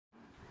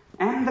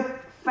And the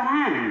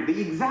fan, the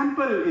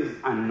example is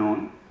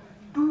unknown.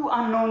 Two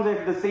unknowns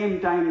at the same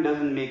time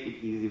doesn't make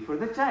it easy for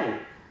the child.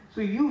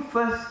 So you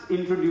first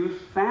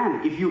introduce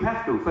fan, if you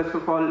have to. First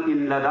of all,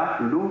 in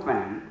Ladakh, no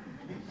fan.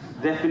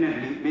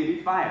 Definitely,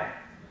 maybe fire.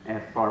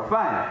 F for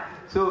fire.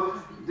 So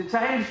the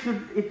child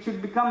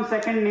should become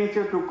second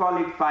nature to call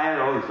it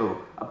fire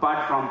also,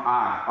 apart from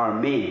R or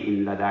May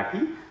in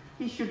Ladakhi.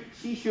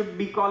 She should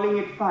be calling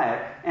it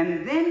fire.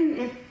 And then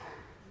if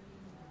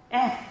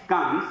F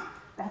comes,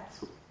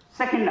 that's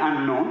second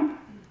unknown,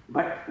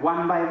 but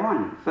one by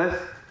one.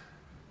 First,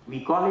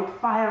 we call it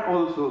fire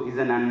also is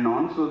an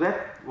unknown, so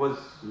that was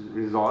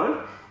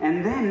resolved.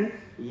 And then,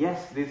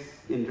 yes, this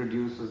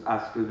introduces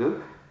us to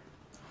the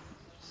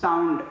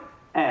sound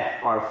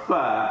F or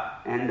fur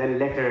and the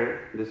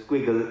letter, the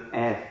squiggle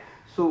F.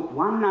 So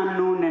one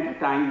unknown at a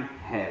time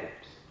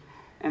helps.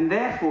 And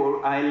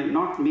therefore, I'll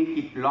not make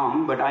it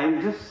long, but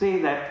I'll just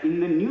say that in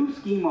the new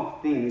scheme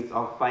of things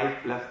of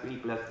 5 plus 3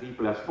 plus 3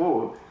 plus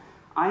 4,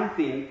 I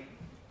think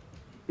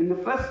in the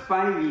first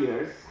 5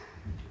 years,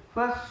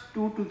 first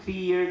 2 to 3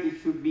 years, it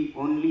should be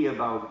only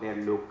about their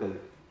local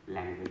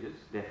languages,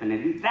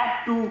 definitely.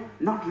 That too,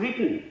 not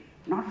written,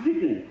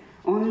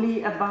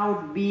 only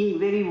about being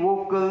very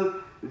vocal,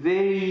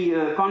 very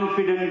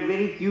confident,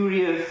 very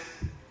curious,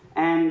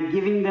 and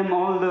giving them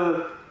all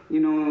the,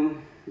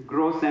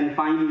 gross and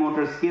fine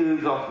motor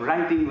skills of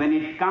writing when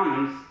it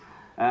comes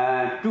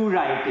to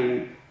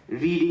writing,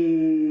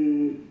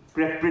 reading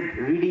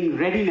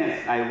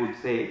readiness, I would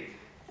say,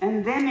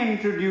 and then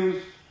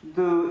introduce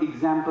the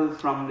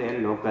examples from their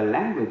local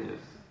languages.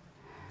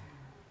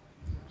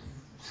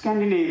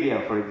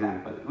 Scandinavia, for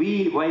example.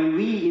 While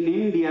we in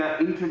India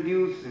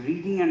introduce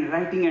reading and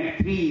writing at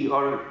 3,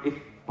 or if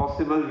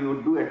possible, we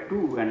would do at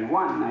 2 and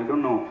 1. I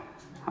don't know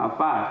how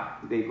far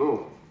they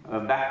go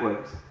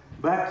backwards.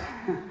 But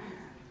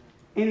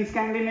in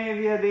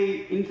Scandinavia,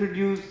 they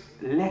introduce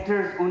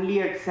letters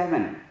only at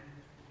 7.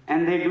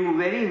 And they do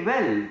very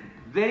well,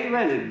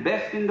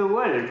 best in the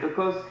world,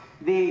 because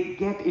they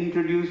get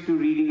introduced to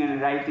reading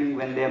and writing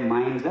when their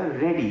minds are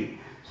ready.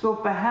 So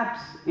perhaps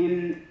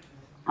in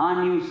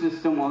our new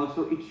system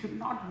also, it should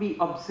not be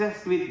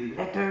obsessed with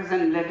letters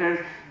and letters.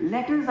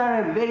 Letters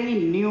are a very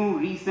new,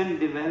 recent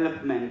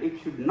development. It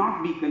should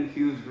not be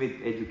confused with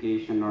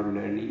education or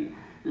learning.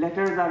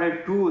 Letters are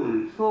a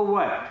tool. So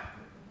what?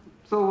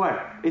 So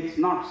what? It's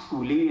not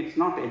schooling, it's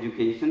not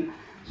education.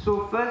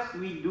 So first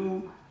we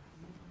do,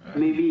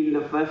 maybe in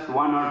the first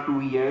 1 or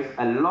 2 years,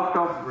 a lot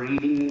of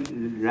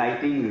reading,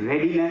 writing,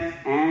 readiness,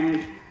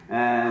 and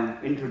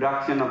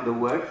introduction of the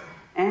words.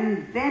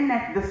 And then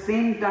at the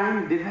same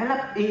time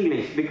develop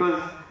English, because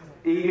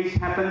English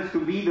happens to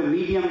be the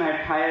medium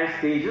at higher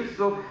stages.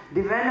 So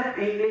develop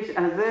English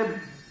as a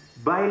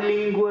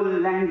bilingual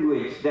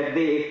language that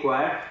they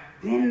acquire.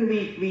 Then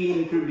we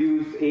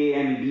introduce A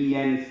and B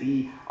and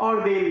C,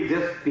 or they'll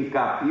just pick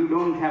up. You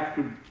don't have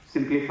to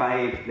simplify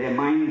it. Their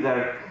minds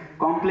are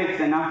complex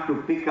enough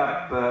to pick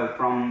up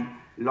from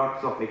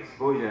lots of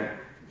exposure.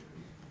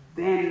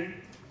 Then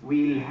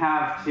we'll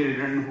have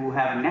children who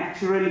have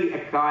naturally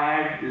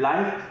acquired,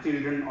 like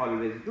children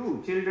always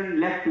do. Children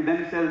left to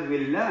themselves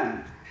will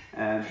learn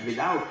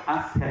without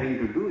us having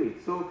to do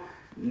it. So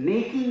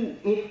making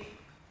it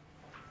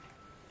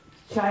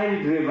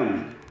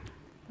child-driven.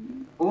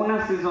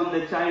 Onus is on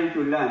the child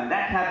to learn.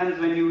 That happens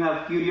when you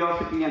have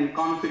curiosity and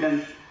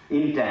confidence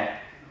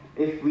intact.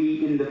 If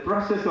we, in the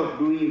process of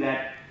doing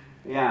that,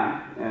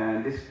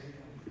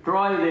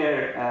 destroy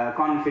their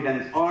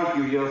confidence or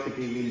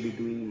curiosity, we'll be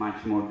doing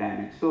much more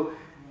damage. So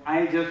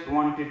I just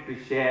wanted to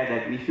share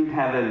that we should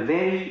have a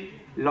very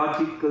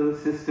logical,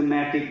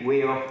 systematic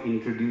way of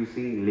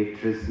introducing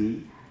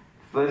literacy,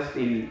 first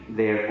in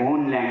their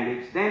own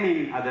language, then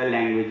in other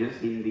languages,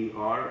 Hindi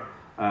or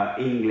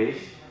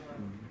English,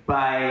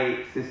 by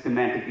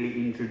systematically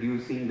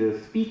introducing the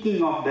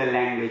speaking of the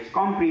language,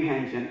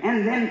 comprehension,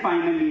 and then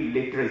finally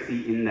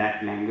literacy in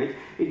that language.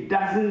 It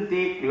doesn't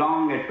take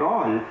long at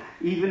all.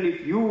 Even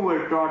if you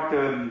were taught,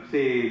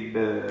 say,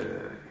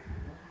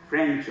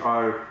 French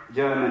or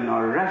German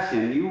or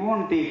Russian, you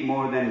won't take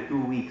more than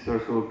 2 weeks or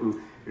so to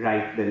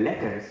write the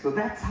letters. So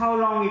that's how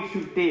long it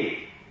should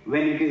take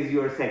when it is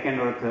your second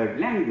or third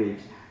language.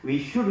 We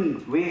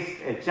shouldn't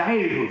waste a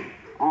childhood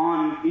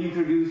on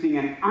introducing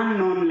an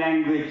unknown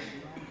language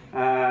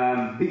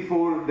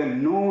before the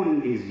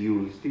known is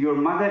used. Your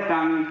mother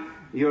tongue,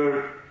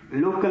 your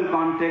local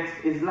context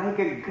is like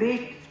a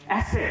great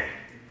asset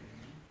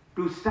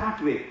to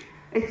start with.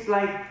 It's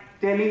like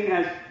telling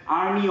an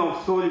army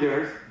of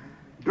soldiers,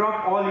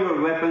 drop all your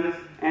weapons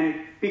and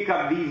pick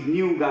up these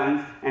new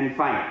guns and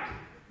fight.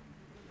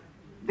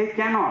 They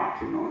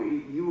cannot,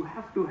 you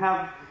have to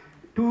have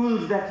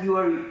tools that you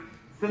are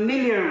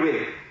familiar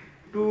with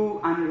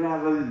to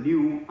unravel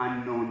new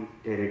unknown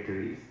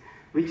territories,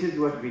 which is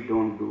what we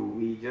don't do.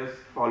 We just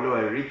follow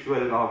a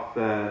ritual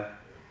of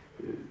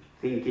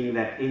thinking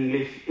that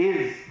English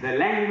is the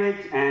language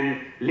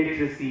and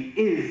literacy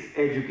is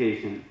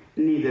education.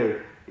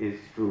 Neither is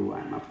true,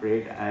 I'm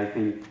afraid. I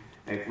think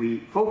if we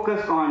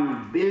focus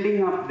on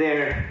building up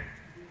their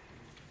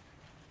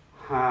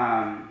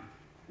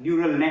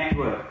neural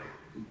network,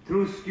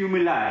 through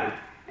stimuli,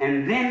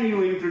 and then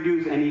you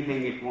introduce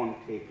anything, it won't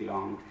take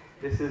long.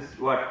 This is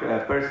what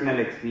personal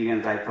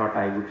experience I thought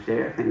I would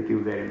share. Thank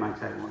you very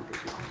much. I wanted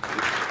to.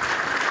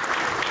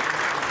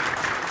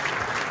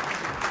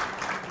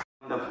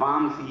 On the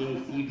farm,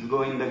 seeing seeds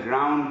go in the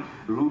ground,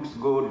 roots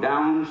go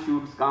down,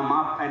 shoots come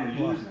up, and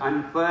leaves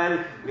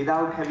unfurl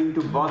without having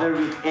to bother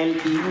with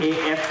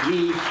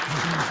L-E-A-F-V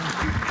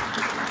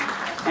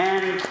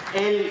and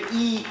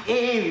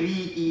L-E-A-V-E-S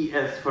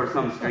for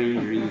some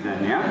strange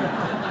reason, yeah?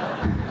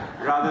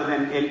 Rather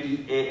than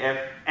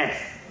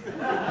L-E-A-F-S.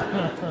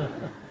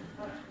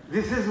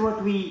 This is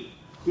what we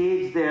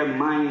cage their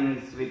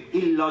minds with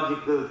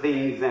illogical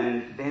things,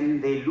 and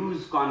then they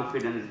lose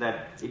confidence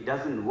that it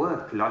doesn't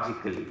work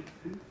logically.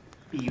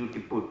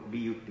 P-U-T-put,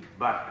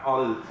 B-U-T-but,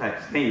 all such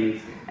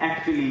things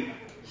actually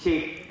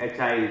shake a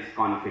child's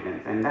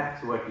confidence, and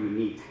that's what you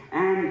need.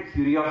 And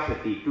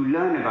curiosity to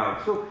learn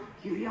about. So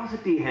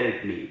curiosity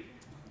helped me.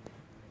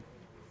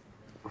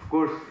 Of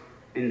course,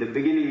 in the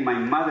beginning, my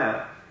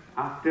mother,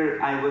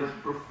 after I was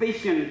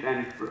proficient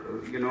and,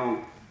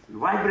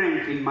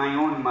 vibrant in my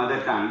own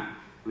mother tongue,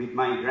 with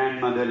my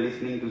grandmother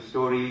listening to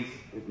stories,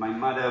 with my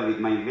mother, with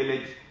my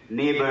village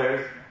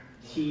neighbors,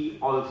 she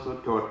also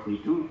taught me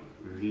to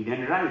read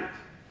and write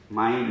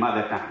my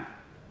mother tongue.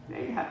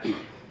 Very happy.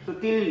 So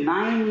till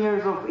 9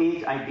 years of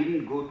age, I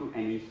didn't go to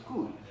any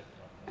schools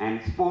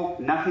and spoke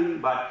nothing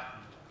but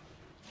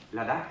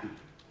Ladakhi.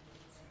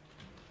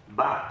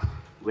 But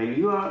when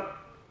your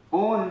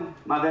own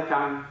mother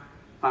tongue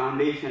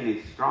foundation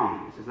is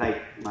strong, it's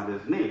like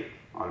mother's milk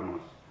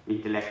almost,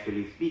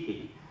 intellectually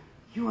speaking,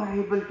 you are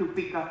able to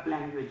pick up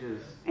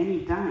languages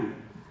anytime.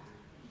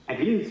 I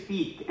didn't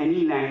speak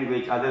any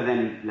language other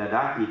than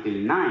Ladakhi till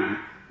 9,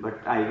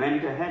 but I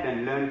went ahead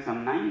and learned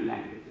some 9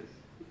 languages.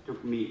 It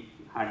took me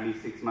hardly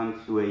 6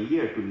 months to a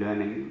year to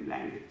learn a new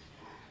language.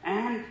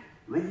 And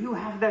when you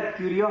have that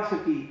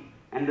curiosity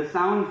and the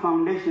sound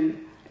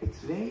foundation, it's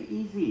very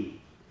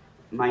easy.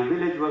 My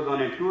village was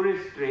on a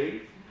tourist trail,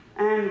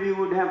 and we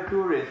would have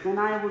tourists, and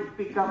I would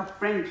pick up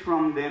French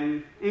from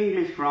them,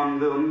 English from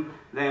them,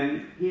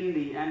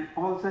 Hindi, and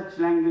all such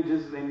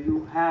languages. When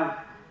you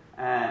have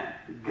a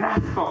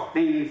grasp of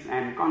things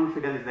and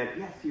confidence that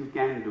yes, you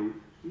can do,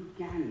 you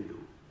can do.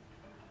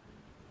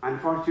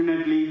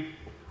 Unfortunately,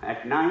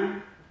 at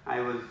 9, I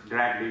was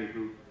dragged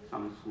into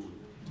some school.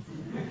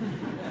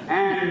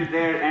 And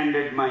there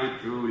ended my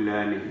true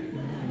learning.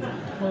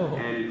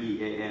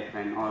 L-E-A-F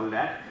and all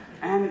that.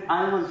 And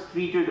I was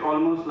treated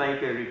almost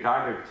like a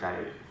retarded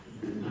child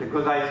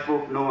because I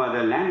spoke no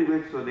other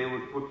language, so they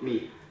would put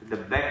me at the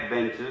back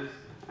benches.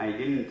 I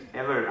didn't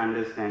ever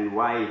understand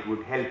why it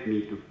would help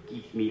me to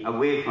keep me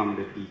away from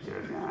the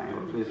teachers. I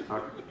always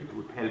thought it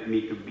would help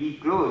me to be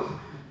close,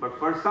 but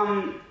for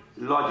some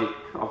logic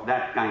of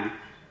that kind,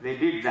 they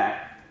did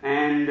that.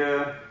 And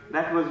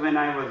that was when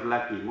I was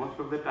lucky. Most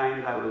of the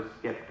times I was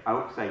kept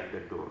outside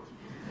the door.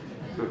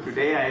 So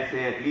today I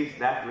say at least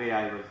that way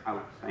I was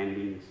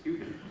outstanding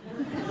student.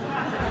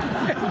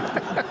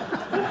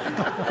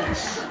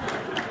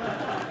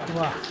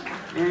 Wow.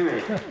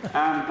 Anyway,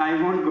 I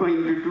won't go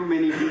into too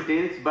many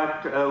details,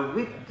 but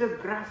with the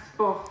grasp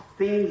of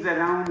things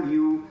around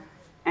you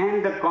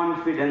and the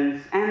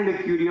confidence and the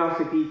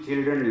curiosity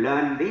children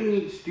learn, they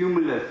need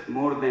stimulus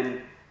more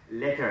than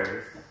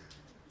letters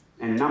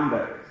and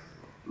numbers.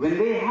 When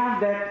they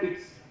have that,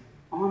 it's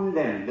on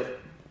them. The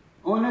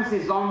onus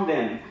is on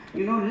them.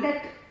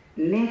 Let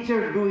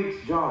nature do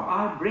its job.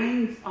 Our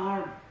brains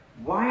are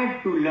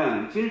wired to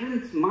learn.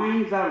 Children's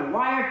minds are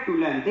wired to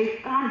learn. They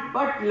can't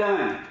but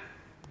learn.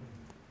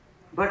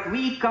 But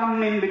we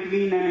come in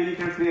between and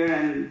interfere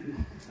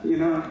and,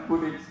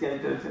 put it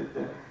skelter,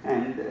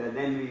 and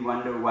then we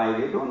wonder why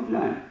they don't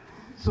learn.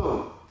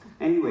 So,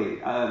 anyway,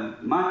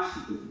 much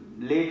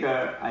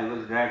later I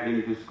was dragged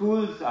into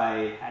schools.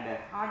 I had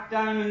a hard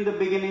time in the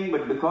beginning,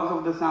 but because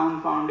of the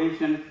sound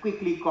foundation,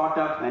 quickly caught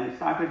up and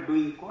started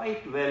doing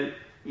quite well,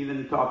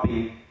 even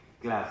topping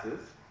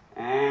classes.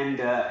 And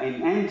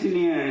in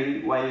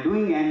engineering, while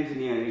doing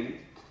engineering,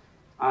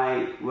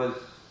 I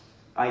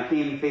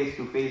came face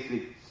to face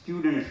with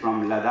students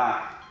from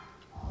Ladakh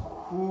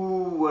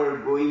who were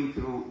going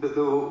through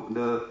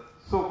the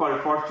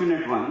so-called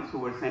fortunate ones who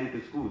were sent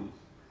to schools.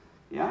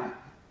 Yeah,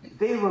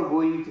 they were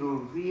going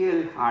through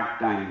real hard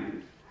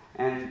times,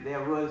 and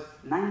there was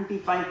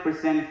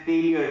 95%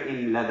 failure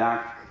in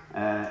Ladakh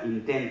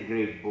in 10th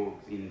grade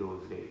boards in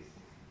those days.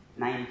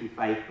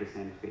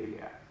 95%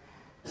 failure.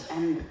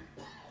 And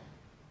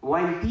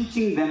while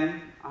teaching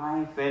them,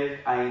 I felt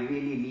I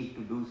really need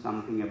to do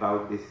something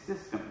about this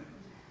system.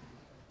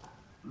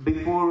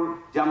 Before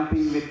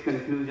jumping with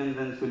conclusions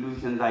and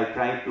solutions, I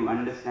tried to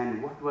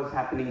understand what was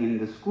happening in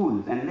the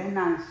schools. And then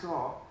I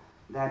saw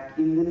that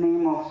in the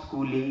name of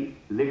schooling,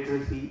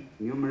 literacy,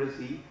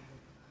 numeracy,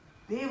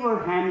 they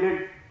were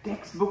handed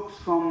textbooks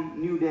from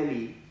New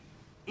Delhi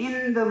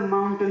in the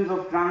mountains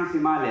of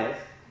Trans-Himalayas.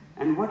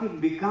 And what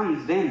it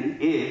becomes then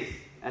is,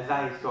 as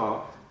I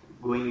saw,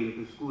 going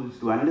into schools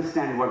to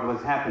understand what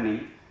was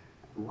happening,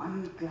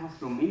 one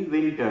classroom in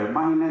winter,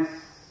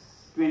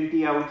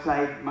 -20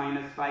 outside,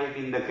 -5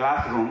 in the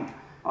classroom,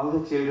 all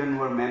the children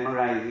were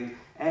memorizing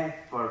F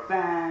for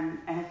fan,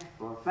 F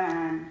for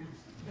fan.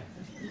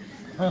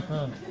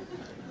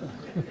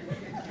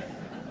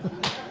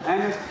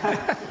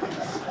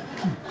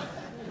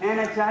 And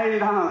a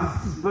child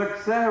asked, "But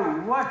sir,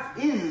 what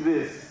is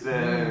this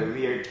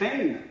weird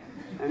thing?"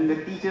 And the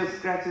teacher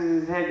scratches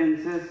his head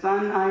and says,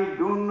 "Son, I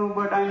don't know,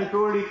 but I'm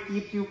told it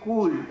keeps you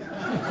cool."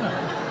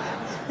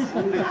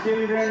 And the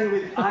children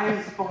with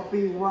eyes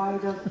popping, "Why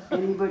does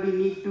anybody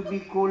need to be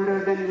colder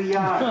than we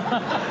are?"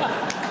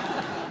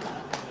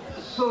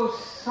 So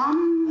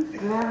some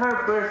clever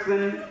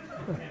person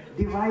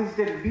devised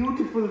a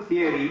beautiful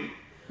theory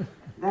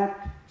that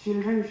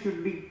children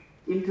should be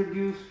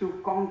introduced to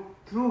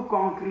through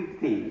concrete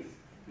things,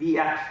 the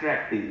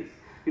abstract things.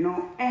 You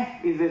know,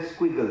 F is a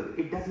squiggle.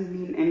 It doesn't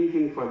mean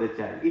anything for the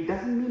child. It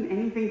doesn't mean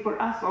anything for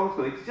us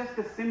also. It's just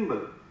a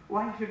symbol.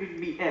 Why should it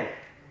be F?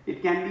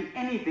 It can be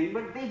anything,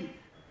 but they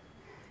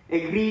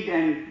agreed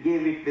and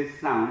gave it this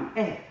sound,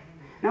 F.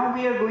 Now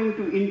we are going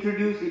to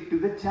introduce it to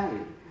the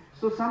child.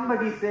 So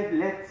somebody said,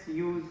 let's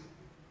use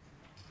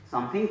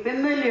something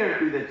familiar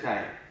to the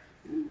child.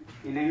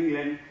 In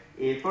England,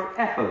 A for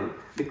apple,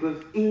 because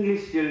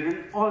English children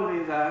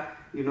always are,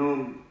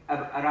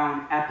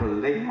 around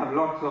apple. They have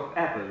lots of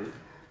apples.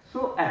 So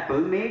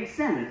apple made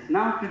sense.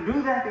 Now to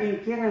do that in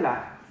Kerala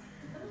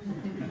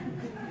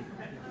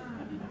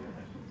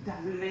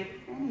doesn't make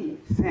any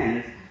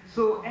sense.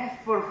 So F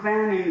for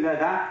fan in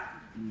Ladakh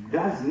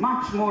does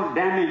much more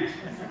damage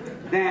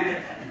than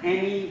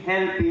any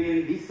help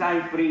in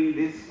deciphering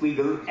this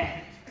squiggle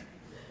F.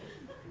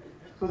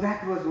 So that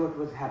was what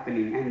was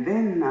happening. And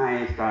then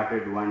I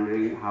started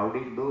wondering, how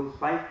did those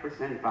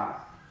 5% pass?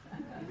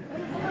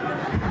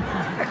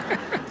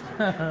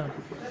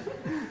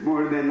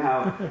 More than how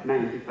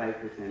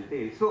 95%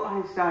 failed. So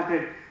I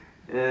started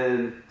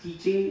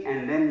teaching,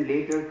 and then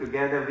later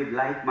together with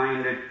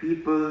like-minded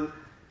people,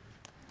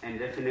 and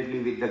definitely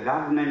with the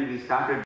government, we started